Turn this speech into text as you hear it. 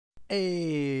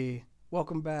Hey,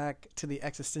 welcome back to the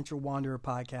Existential Wanderer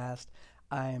podcast.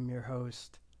 I am your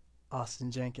host,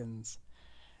 Austin Jenkins.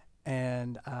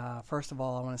 And first of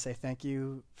all, I want to say thank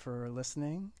you for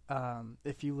listening.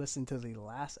 If you listened to the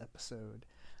last episode,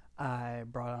 I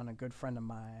brought on a good friend of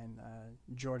mine,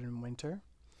 Jordan Winter,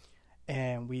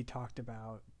 and we talked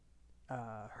about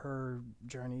her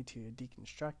journey to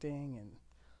deconstructing and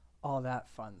all that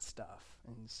fun stuff.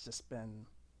 And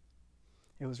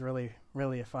it was really,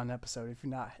 really a fun episode. If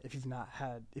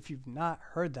you've not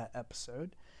heard that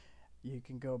episode, you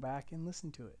can go back and listen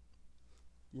to it.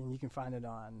 And you can find it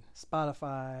on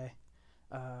Spotify,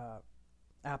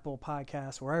 Apple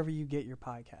Podcasts, wherever you get your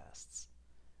podcasts.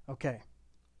 Okay.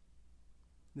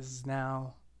 This is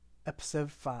now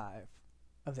episode 5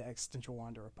 of the Existential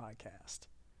Wanderer podcast.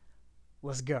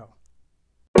 Let's go.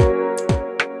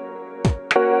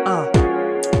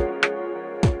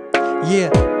 Yeah.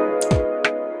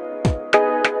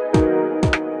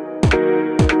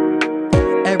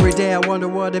 Every day I wonder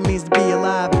what it means to be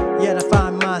alive. Yet I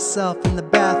find myself in the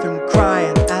bathroom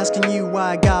crying, asking you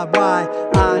why, God, why?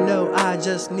 I know I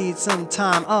just need some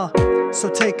time. So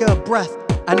take a breath.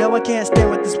 I know I can't stand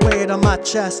with this weight on my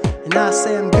chest. And I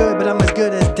say I'm good, but I'm as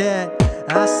good as dead.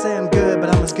 I say I'm good,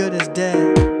 but I'm as good as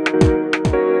dead.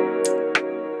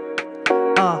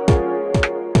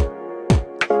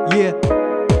 Yeah.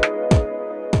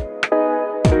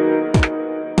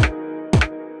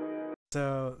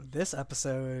 So this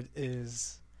episode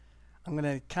I'm going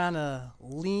to kind of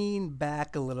lean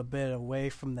back a little bit away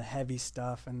from the heavy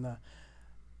stuff and the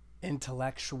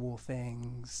intellectual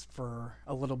things for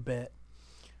a little bit.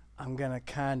 I'm going to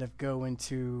kind of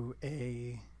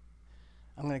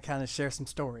share some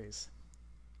stories.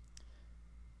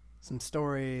 Some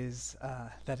stories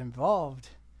that involved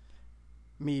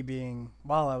me being,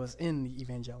 while I was in the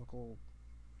evangelical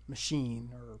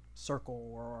machine or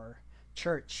circle or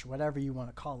church, whatever you want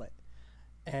to call it.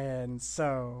 And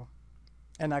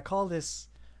I call this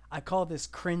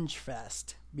Cringe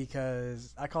Fest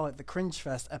because I call it the Cringe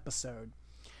Fest episode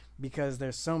because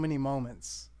there's so many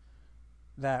moments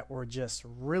that were just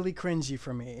really cringy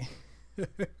for me.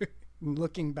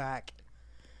 Looking back.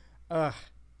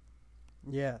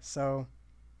 Yeah, so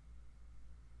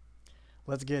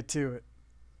let's get to it.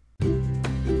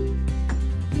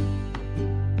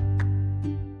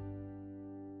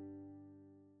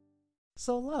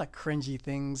 So a lot of cringy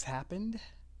things happened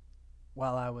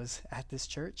while I was at this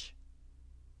church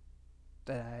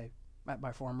at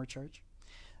my former church.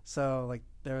 So like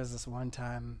there was this one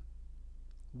time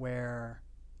where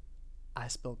I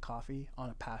spilled coffee on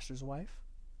a pastor's wife.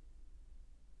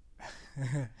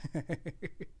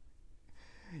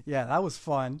 Yeah, that was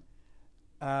fun.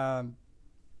 I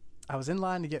was in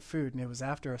line to get food, and it was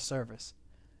after a service.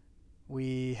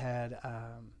 We had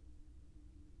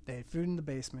they had food in the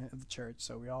basement of the church,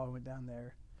 so we all went down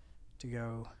there to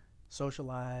go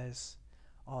socialize,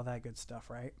 all that good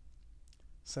stuff, right?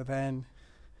 So then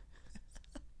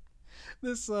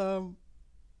so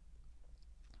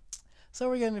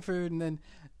we're getting the food, and then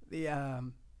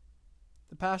the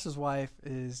pastor's wife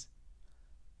is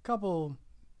a couple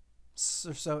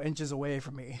or so inches away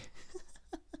from me.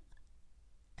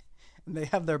 And they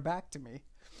have their back to me.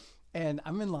 And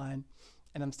I'm in line,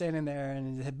 and I'm standing there,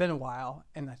 and it had been a while,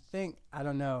 and I think I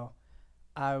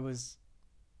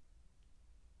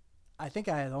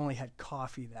had only had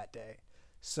coffee that day.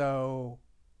 So,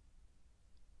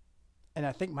 and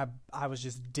I think I was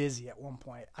just dizzy at one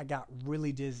point. I got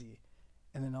really dizzy.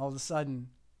 And then all of a sudden,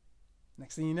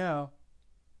 next thing you know,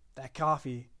 that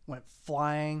coffee went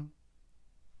flying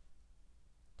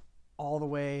all the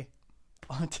way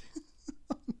onto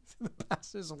the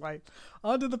pastor's wife,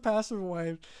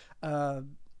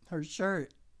 her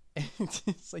shirt. And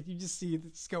it's like you just see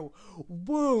this go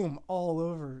boom all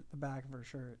over the back of her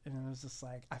shirt. And it was just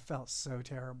like, I felt so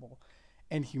terrible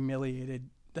and humiliated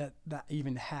that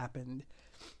even happened.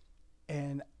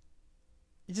 And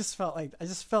I just felt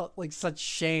like such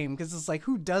shame, because it's like,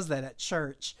 who does that at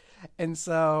church? And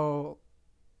all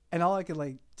I could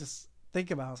like just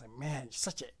think about was like, man, you're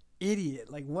such an idiot.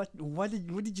 Like what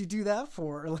did you do that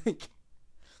for? Like,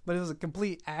 but it was a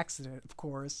complete accident, of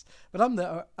course. But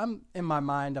I'm in my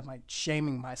mind, I'm like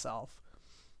shaming myself,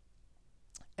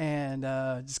 and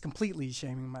just completely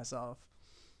shaming myself.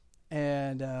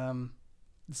 And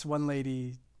this one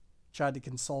lady tried to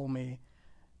console me,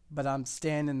 but I'm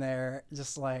standing there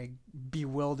just like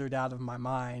bewildered out of my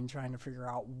mind, trying to figure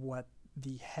out what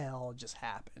the hell just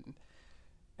happened.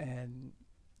 And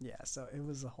yeah, so that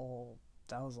was the whole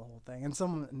thing. And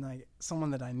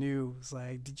someone that I knew was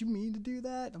like, "Did you mean to do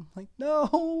that?" I'm like,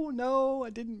 No, I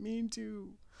didn't mean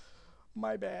to.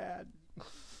 My bad.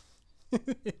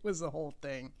 It was a whole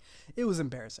thing. It was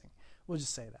embarrassing. We'll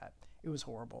just say that. It was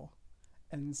horrible.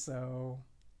 And so,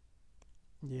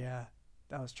 yeah,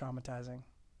 that was traumatizing.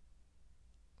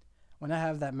 When I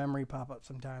have that memory pop up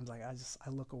sometimes, like I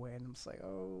look away and I'm just like,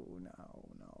 oh no,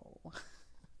 no.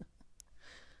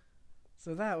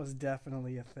 So that was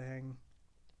definitely a thing.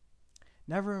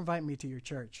 Never invite me to your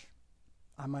church.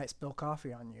 I might spill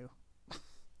coffee on you.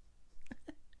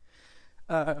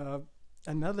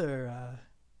 Another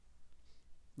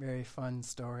very fun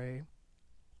story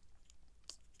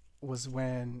was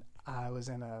when I was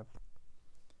in a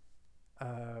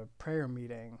prayer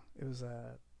meeting. It was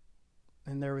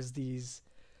and there was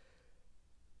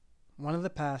one of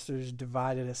the pastors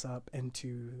divided us up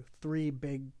into 3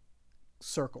 big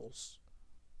circles.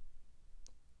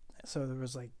 So there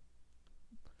was like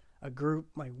a group,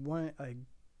 like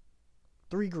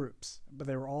 3 groups, but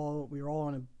we were all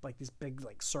in like this big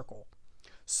like circle.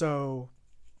 So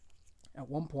at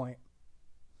one point,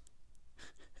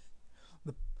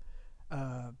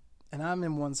 and I'm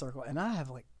in one circle, and I had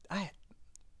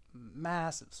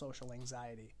massive social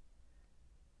anxiety.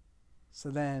 So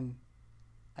then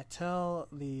I tell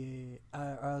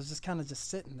I was just kind of just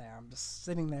sitting there. I'm just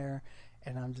sitting there,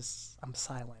 and I'm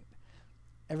silent.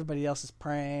 Everybody else is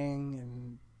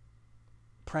praying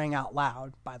out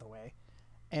loud, by the way.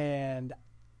 And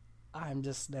I'm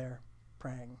just there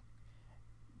praying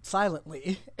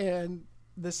silently. And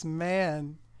this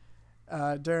man,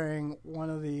 during one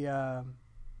of the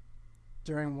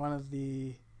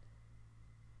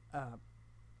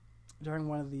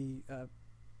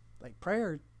like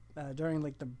prayer, during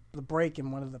like the break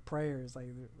in one of the prayers, like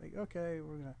okay,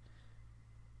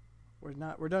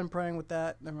 we're done praying with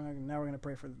that. Now we're gonna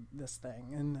pray for this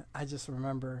thing. And I just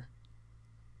remember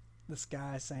this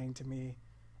guy saying to me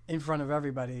in front of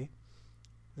everybody,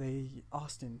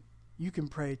 Austin, you can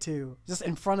pray too, just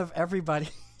in front of everybody.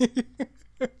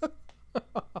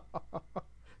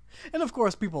 And of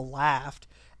course people laughed,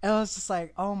 and I was just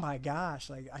like, oh my gosh,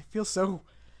 like I feel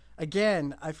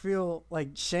like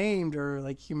shamed or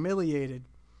like humiliated.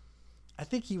 I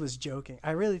think he was joking.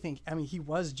 I mean he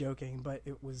was joking, but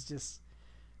it was just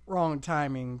wrong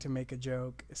timing to make a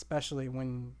joke, especially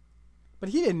but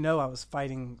he didn't know I was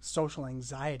fighting social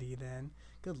anxiety then.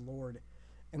 Good Lord.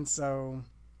 And so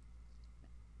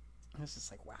I was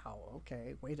just like, wow,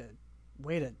 okay, way to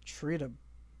treat a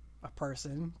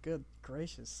person. Good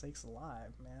gracious sakes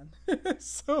alive, man.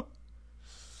 So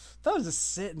I was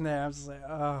just sitting there. I was just like,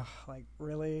 oh, like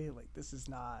really? Like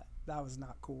that was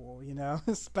not cool, you know?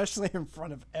 Especially in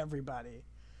front of everybody.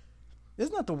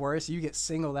 Isn't that the worst? You get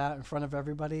singled out in front of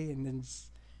everybody, and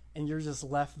you're just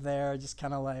left there just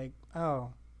kind of like,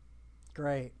 oh,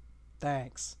 great,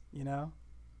 thanks, you know?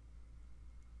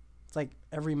 It's like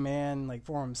every man like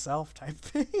for himself type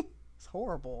thing. It's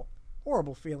horrible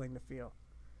feeling to feel.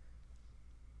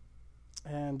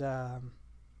 And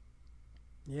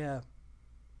yeah,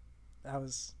 that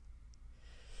was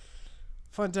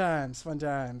fun times.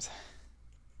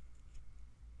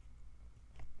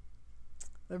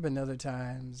 There have been other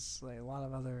times, like a lot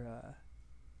of other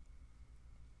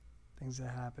things that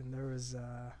happened. There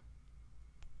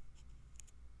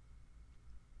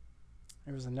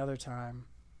was another time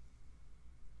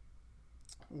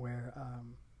where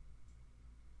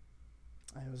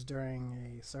I was during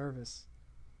a service,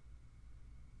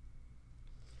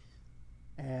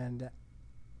 and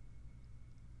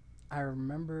I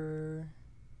remember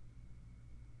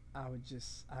I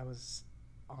was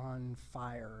on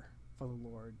fire for the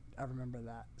Lord. I remember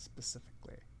that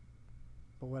specifically.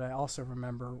 But what I also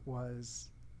remember was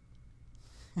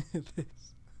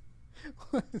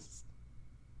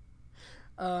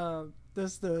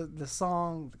the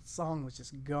song was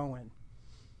just going.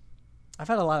 I've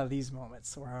had a lot of these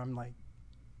moments where I'm like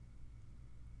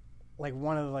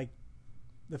one of like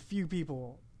the few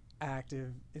people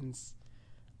active in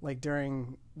like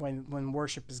during when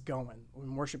worship is going,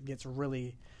 when worship gets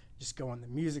really just going, the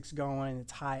music's going,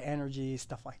 it's high energy,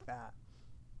 stuff like that.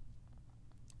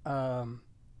 I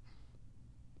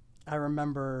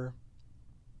remember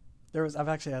I've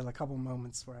actually had a couple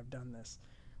moments where I've done this,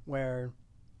 but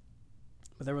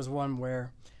there was one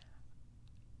where,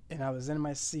 and I was in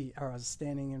my seat, or I was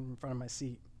standing in front of my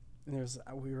seat, and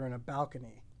we were in a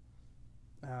balcony.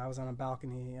 I was on a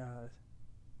balcony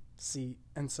seat,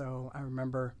 and so I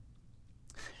remember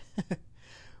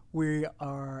we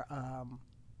are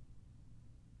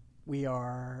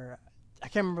I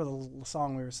can't remember the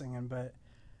song we were singing, but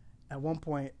at one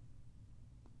point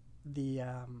the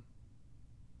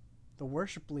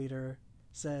worship leader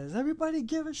says, "Everybody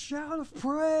give a shout of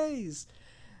praise,"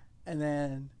 and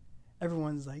then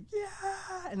everyone's like,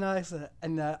 yeah, and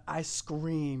I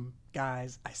scream,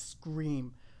 guys, I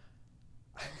scream.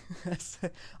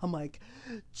 I'm like,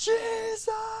 Jesus!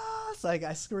 Like,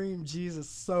 I scream Jesus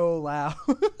so loud.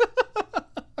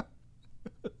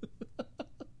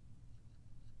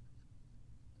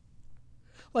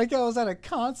 Like I was at a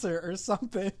concert or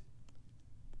something.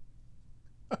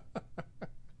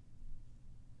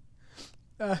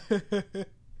 I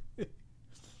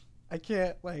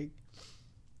can't, like,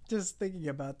 just thinking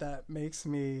about that makes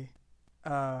me,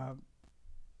 uh,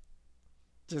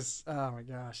 just, oh my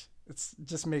gosh. It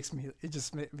just makes me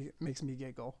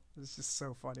giggle. It's just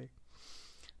so funny.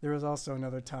 There was also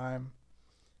another time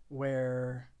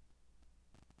where,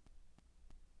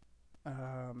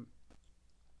 um,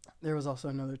 there was also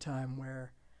another time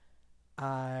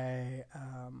I,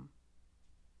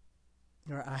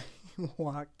 where I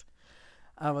walked,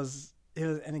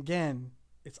 and again,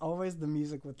 it's always the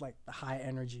music with like the high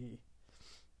energy.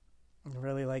 I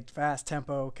really like fast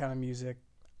tempo kind of music,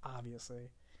 obviously.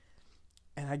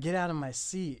 And I get out of my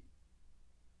seat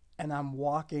and I'm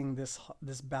walking this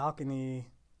balcony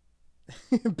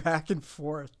back and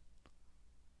forth.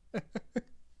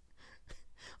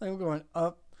 I'm going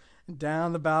up and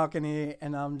down the balcony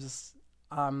and I'm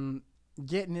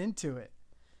getting into it.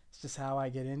 It's just how I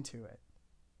get into it.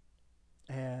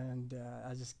 And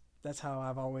that's how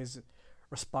I've always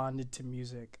responded to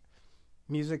music.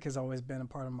 Music has always been a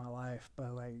part of my life,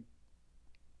 but like,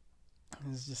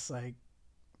 it's just like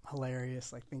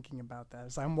hilarious, like thinking about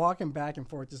that. So I'm walking back and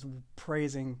forth, just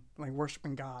praising, like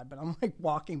worshiping God, but I'm like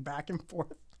walking back and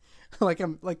forth, like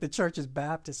I'm like the church is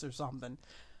Baptist or something.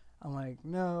 I'm like,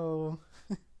 no,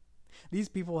 these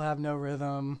people have no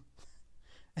rhythm,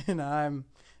 and I'm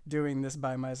doing this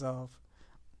by myself.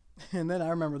 And then I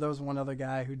remember there was one other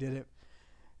guy who did it,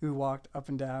 who walked up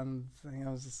and down the thing.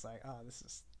 I was just like, oh, this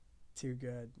is too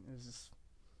good. It was just,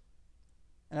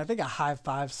 and I think I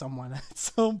high-fived someone at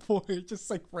some point,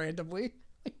 just like randomly,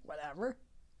 like whatever.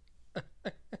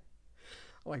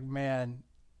 Like, man,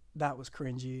 that was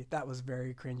cringy. That was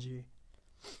very cringy.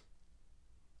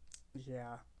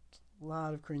 Yeah, a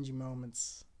lot of cringy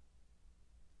moments.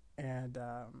 And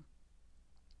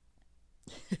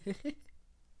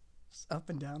just up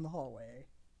and down the hallway.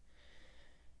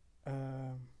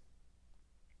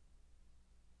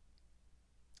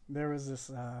 There was this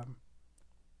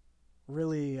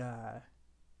really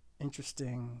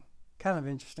interesting,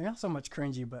 not so much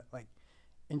cringy, but like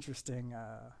interesting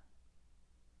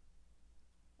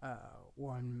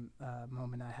one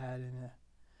moment I had in it.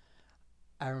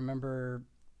 I remember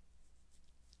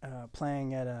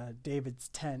playing at David's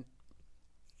tent.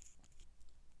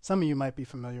 Some of you might be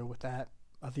familiar with that.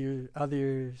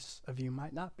 Others of you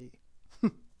might not be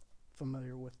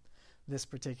familiar with this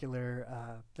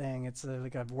particular thing. It's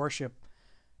like a worship.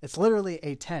 It's literally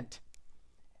a tent.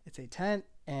 It's a tent,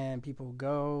 and people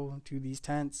go to these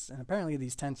tents, and apparently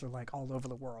these tents are like all over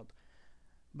the world.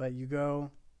 But you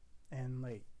go and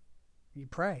like you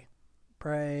pray,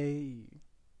 you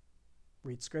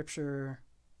read scripture,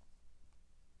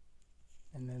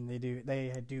 and then they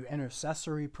do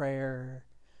intercessory prayer,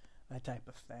 that type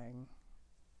of thing.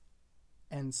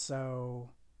 And so,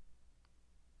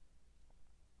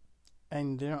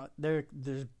 and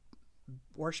there's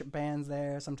worship bands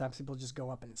there. Sometimes people just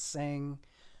go up and sing.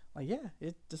 Like, yeah,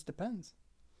 it just depends.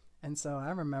 And so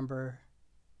I remember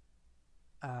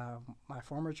my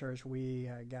former church, we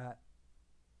got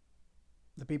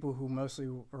the people who mostly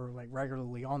were like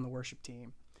regularly on the worship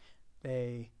team.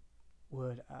 They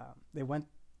went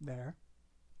there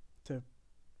to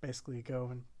basically go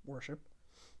and worship.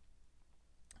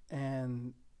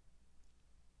 And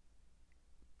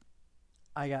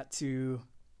I got to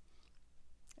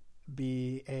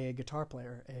be a guitar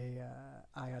player.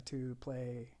 I got to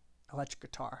play electric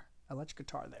guitar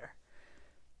there.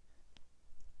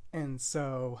 And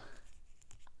so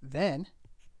then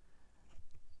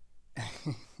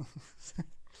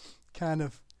kind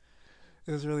of,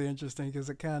 it was really interesting because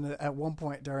it kind of, at one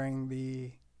point during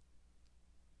the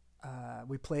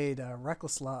we played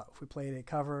Reckless Love. We played a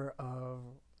cover of,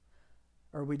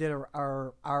 or we did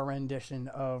our rendition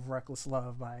of Reckless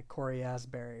Love by Corey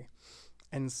Asbury.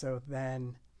 And so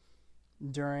then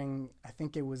during, I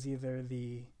think it was the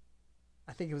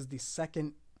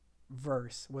second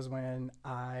verse was when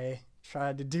I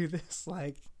tried to do this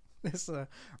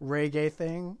reggae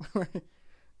thing where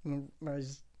I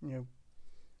just,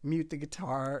 mute the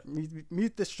guitar,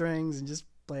 mute the strings and just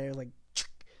play like,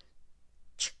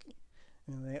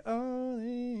 and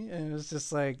it was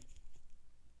just like,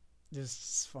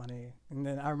 just funny. And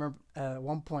then I remember at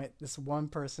one point, this one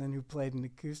person who played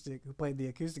the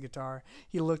acoustic guitar,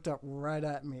 he looked up right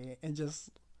at me and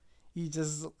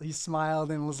he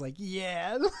smiled and was like,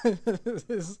 "Yeah,"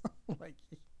 it's like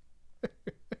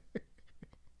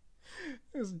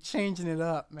it was changing it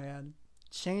up, man,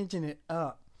 changing it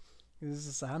up. It was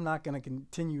just, I'm not gonna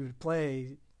continue to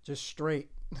play just straight.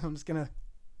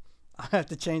 I have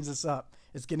to change this up.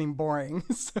 It's getting boring.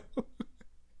 So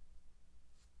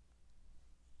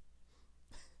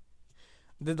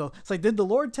did the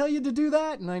Lord tell you to do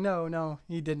that? And I know, no,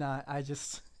 he did not. I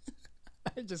just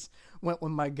I just went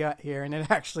with my gut here, and it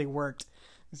actually worked.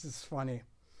 This is funny.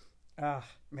 Ah,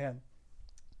 man.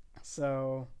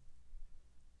 So,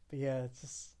 but yeah, it's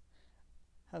just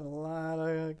had a lot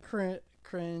of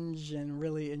cringe and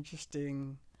really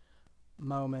interesting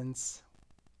moments.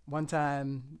 One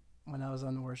time when I was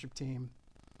on the worship team,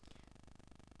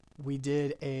 we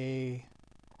did a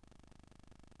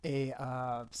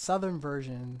southern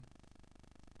version,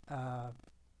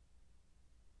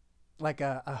 like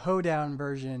a hoedown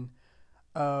version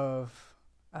of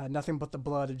Nothing But the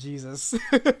Blood of Jesus.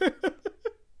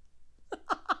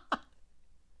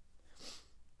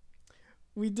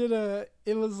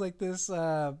 It was like this,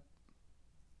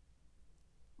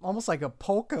 almost like a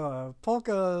polka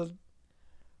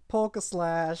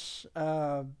slash,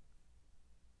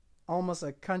 almost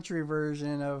a country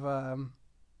version of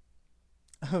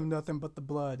Nothing But the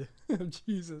Blood of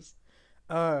Jesus.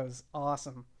 Oh, it was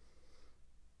awesome.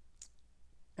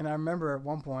 And I remember at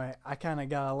one point I kind of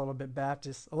got a little bit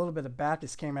of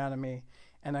Baptist came out of me,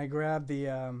 and I grabbed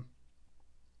a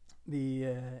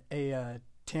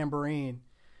tambourine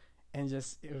and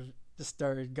just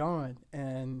started going,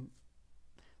 and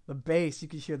the bass, you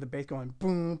could hear the bass going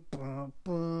boom boom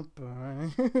boom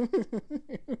boom.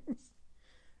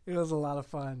 It was a lot of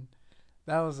fun.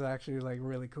 That was actually like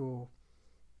really cool.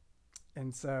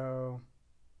 And so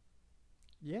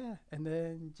yeah, and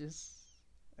then just,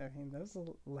 I mean, there's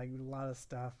like a lot of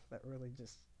stuff that really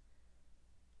was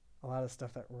it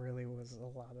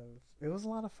was a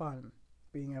lot of fun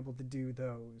being able to do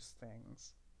those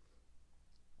things.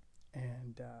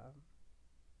 And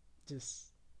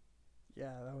just,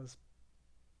 yeah, it's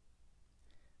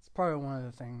probably one of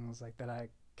the things like that I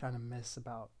kind of miss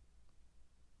about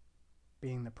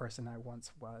being the person I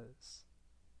once was,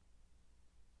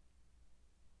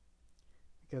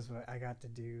 because I got to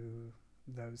do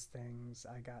those things.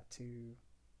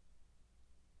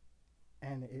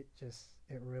 And it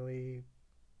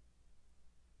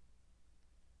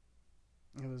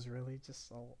was really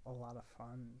just a lot of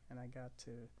fun, and I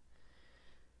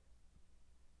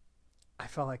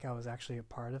felt like I was actually a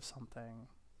part of something,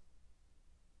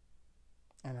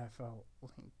 and I felt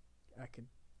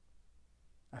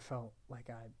like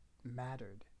I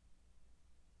mattered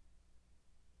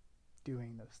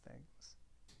doing those things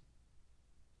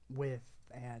with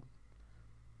and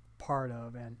part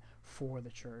of and for the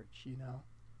church, you know.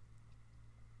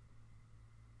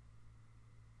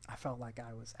 I felt like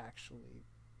I was actually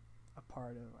a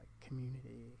part of like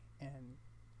community, and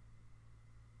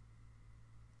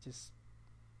just,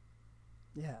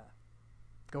 yeah,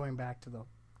 going back to the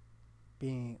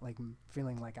being like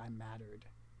feeling like I mattered.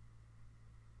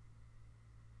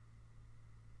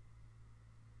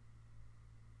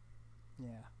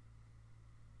 Yeah.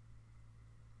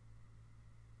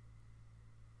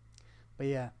 But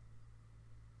yeah,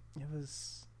 it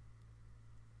was,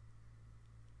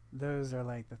 those are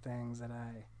like the things that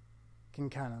I can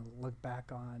kind of look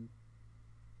back on.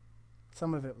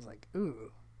 Some of it was like,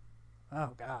 ooh,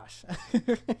 oh gosh.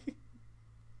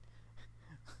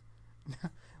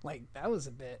 Like that was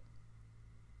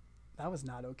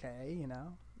not okay, you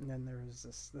know? And then there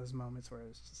was those moments where it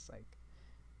was just like,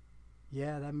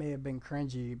 yeah, that may have been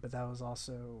cringy, but that was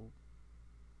also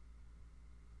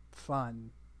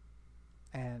fun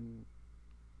and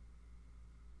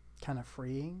kind of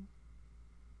freeing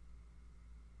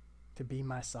to be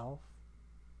myself.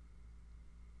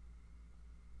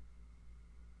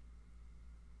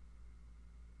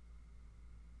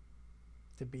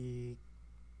 To be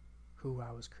who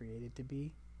I was created to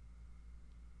be.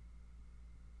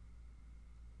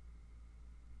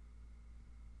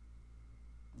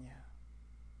 Yeah.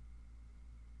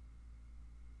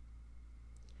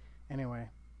 Anyway,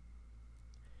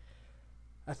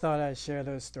 I thought I'd share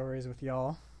those stories with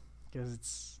y'all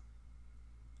because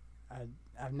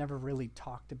I've never really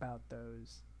talked about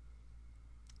those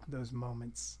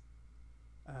moments.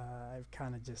 I've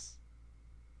kind of just,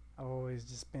 I've always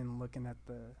just been looking at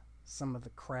some of the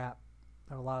crap,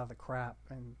 a lot of the crap,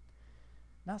 and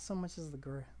not so much as the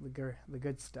good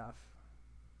stuff.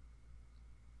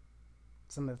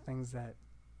 some of the things that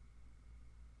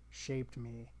shaped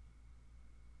me.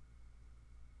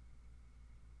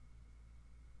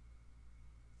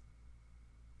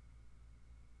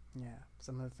 Yeah,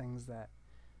 some of the things that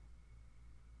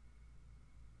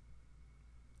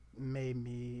made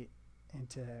me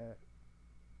into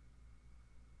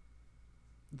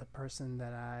the person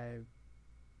that I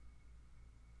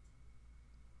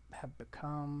have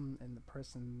become and the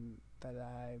person that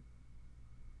I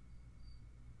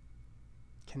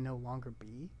can no longer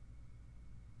be.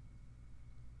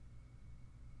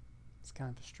 It's kind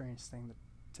of a strange thing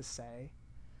to say,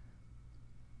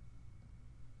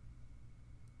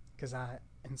 because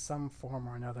in some form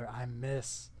or another, I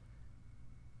miss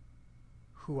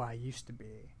who I used to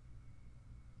be.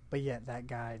 But yet that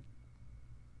guy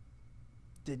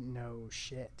didn't know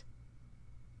shit.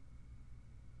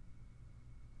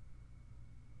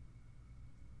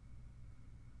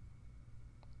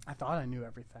 I thought I knew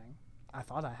everything. I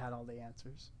thought I had all the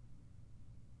answers.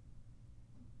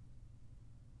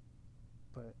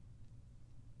 But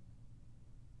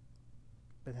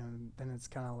then it's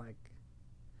kind of like,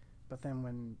 but then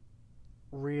when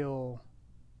you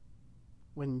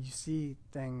see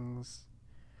things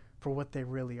for what they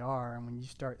really are, and when you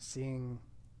start seeing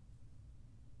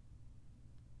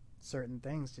certain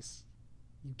things, just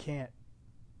you can't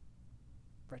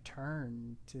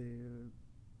return to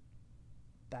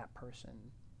that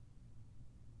person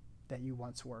that you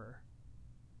once were.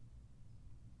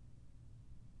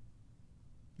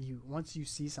 Once you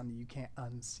see something, you can't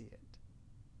unsee it.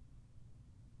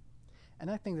 And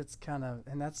I think that's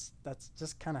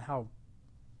just kind of how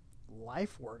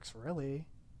life works, really.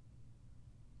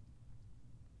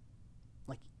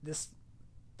 Like this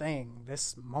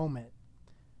moment,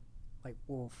 like,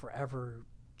 will forever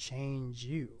change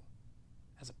you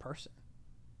as a person.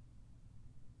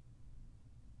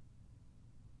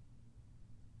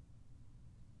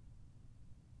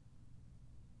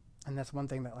 And that's one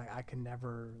thing that, like, I could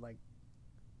never, like,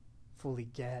 fully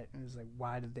get. It was like,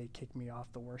 why did they kick me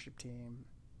off the worship team?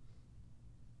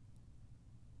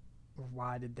 Or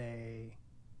why did they...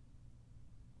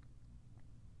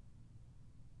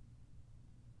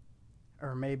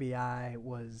 Or maybe I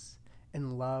was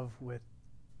in love with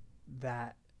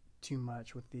that too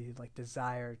much, with the, like,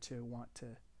 desire to want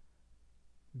to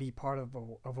be part of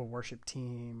a worship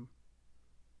team.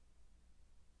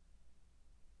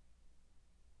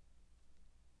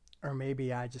 Or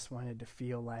maybe I just wanted to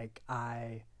feel like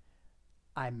I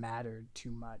mattered too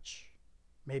much.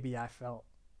 Maybe I felt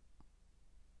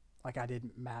like I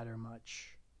didn't matter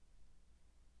much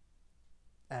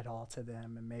at all to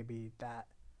them, and maybe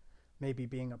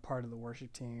being a part of the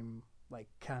worship team, like,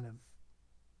 kind of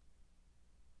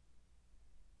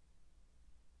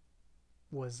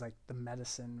was like the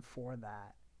medicine for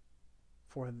that,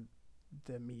 for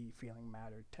the me feeling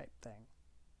mattered type thing,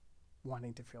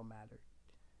 wanting to feel mattered.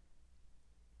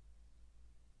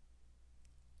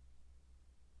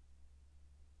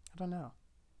 I don't know.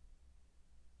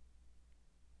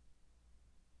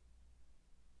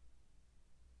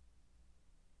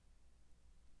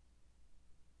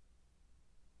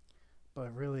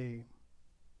 But really,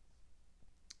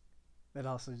 it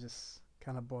also just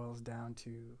kind of boils down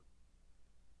to,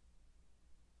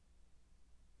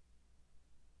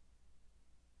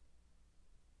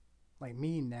 like,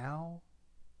 me now.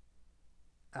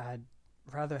 I'd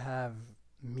rather have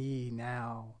me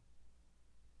now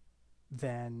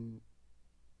than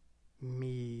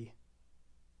me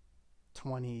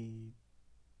 20,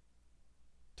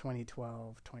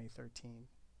 2012, 2013.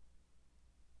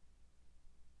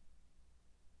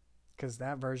 Because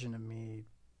that version of me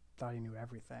thought he knew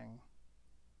everything.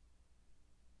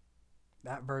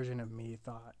 That version of me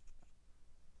thought,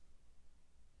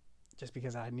 just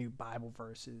because I knew Bible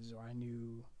verses, or I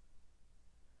knew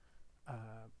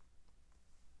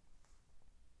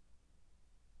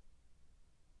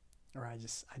or I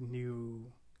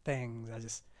knew things. I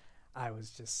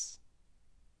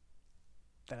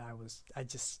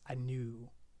knew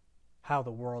how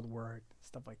the world worked,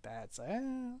 stuff like that. So,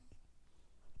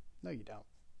 no, you don't.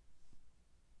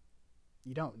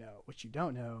 You don't know. What you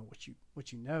don't know,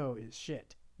 what you know is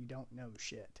shit. You don't know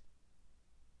shit.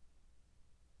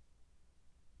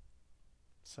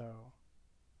 So,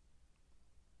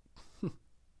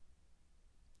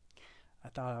 I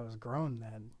thought I was grown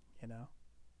then,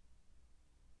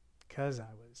 because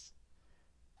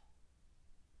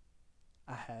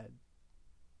I had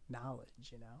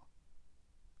knowledge,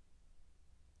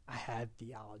 I had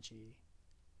theology.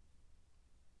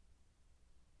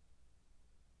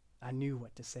 I knew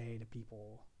what to say to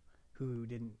people who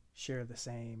didn't share the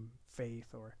same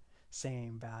faith or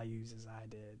same values as I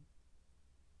did.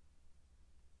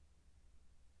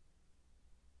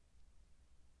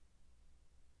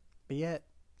 But yet,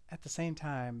 at the same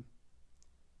time,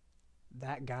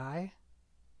 that guy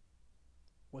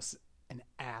was an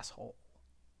asshole.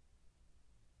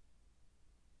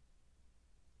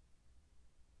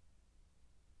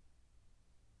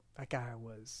 That guy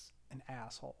was an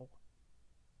asshole.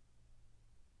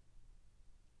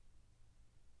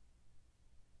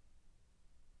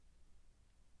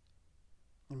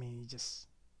 I mean, he just...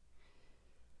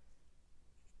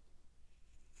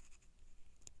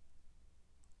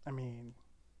 I mean...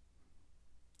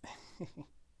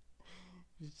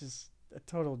 He's just a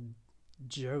total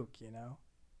joke, you know?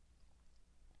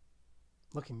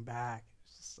 Looking back,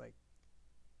 it's just like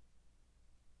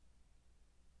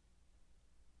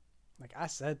I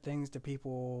said things to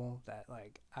people that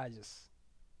like I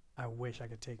wish I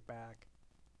could take back.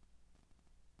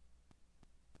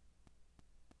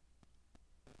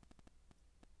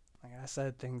 Like I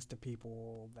said things to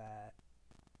people that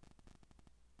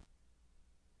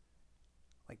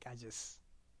like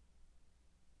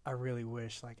I really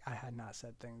wish like I had not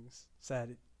said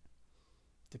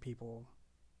to people.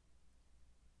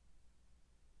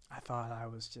 I thought I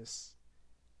was just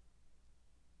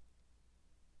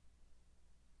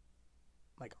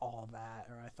like all that,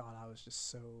 or I thought I was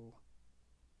just so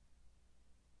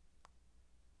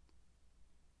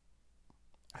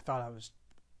I thought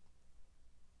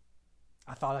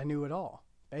I knew it all,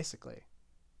 basically.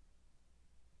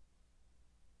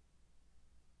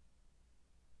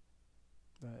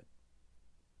 But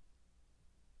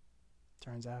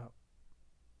turns out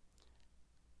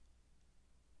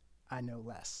I know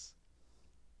less.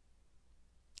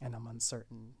 And I'm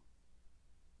uncertain.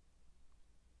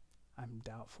 I'm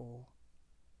doubtful.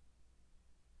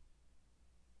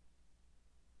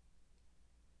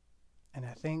 And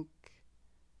I think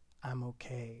I'm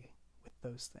okay with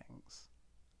those things.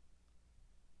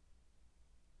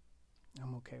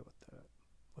 I'm okay with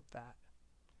that.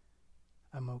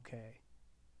 I'm okay.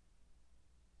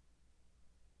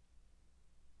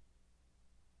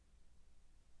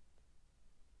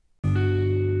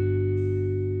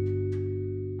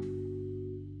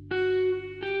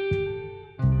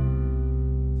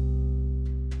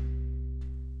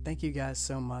 Thank you guys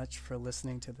so much for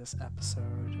listening to this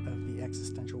episode of the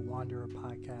Existential Wanderer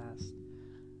podcast.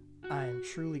 I am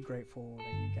truly grateful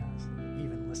that you guys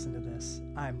even listen to this.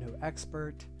 I'm no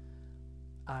expert.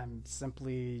 I'm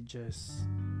simply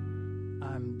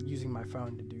I'm using my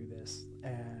phone to do this.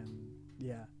 And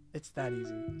yeah, it's that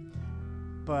easy.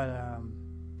 But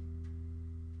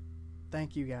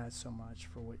thank you guys so much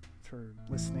for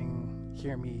listening,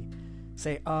 hear me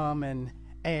say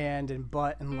and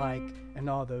but and like and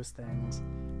all those things,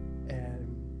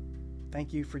 and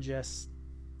thank you for just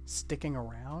sticking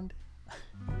around.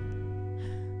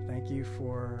 Thank you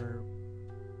for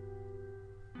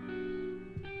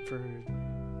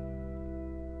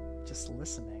just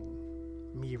listening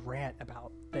me rant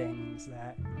about things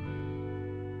that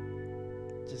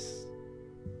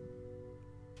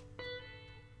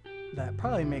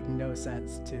probably make no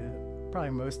sense to probably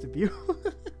most of you.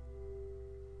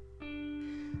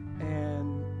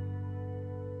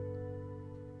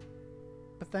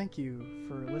 But thank you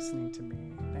for listening to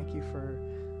me. Thank you for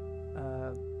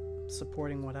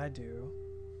supporting what I do.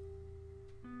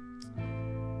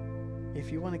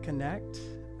 If you want to connect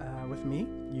with me,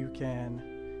 you can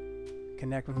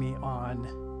connect with me on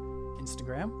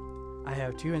Instagram. I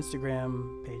have 2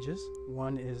 Instagram pages.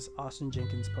 One is Austin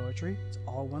Jenkins Poetry. It's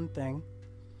all one thing.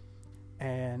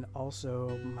 And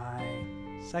also my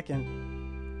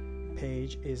second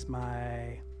page is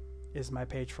my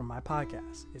page from my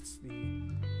podcast. It's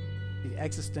the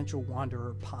Existential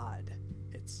Wanderer Pod.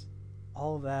 It's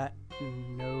all of that,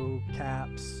 no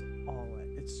caps, all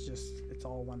it. It's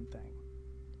all one thing.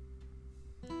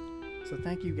 So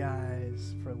thank you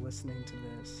guys for listening to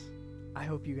this. I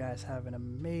hope you guys have an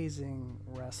amazing,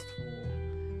 restful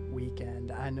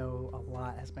weekend. I know a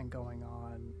lot has been going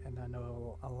on, and I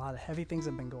know a lot of heavy things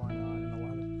have been going on, and a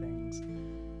lot of things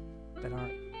that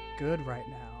aren't good right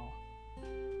now.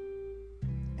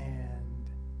 And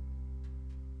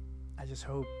I just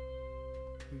hope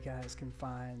you guys can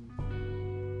find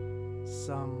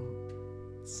some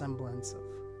semblance of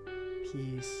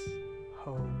peace,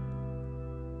 hope,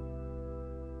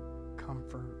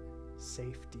 comfort,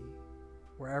 safety,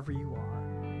 wherever you are.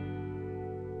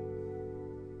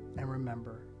 And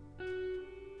remember,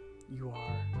 you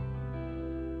are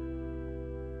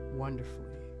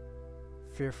wonderfully,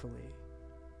 fearfully,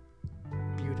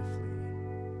 beautifully,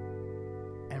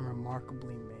 and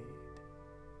remarkably made.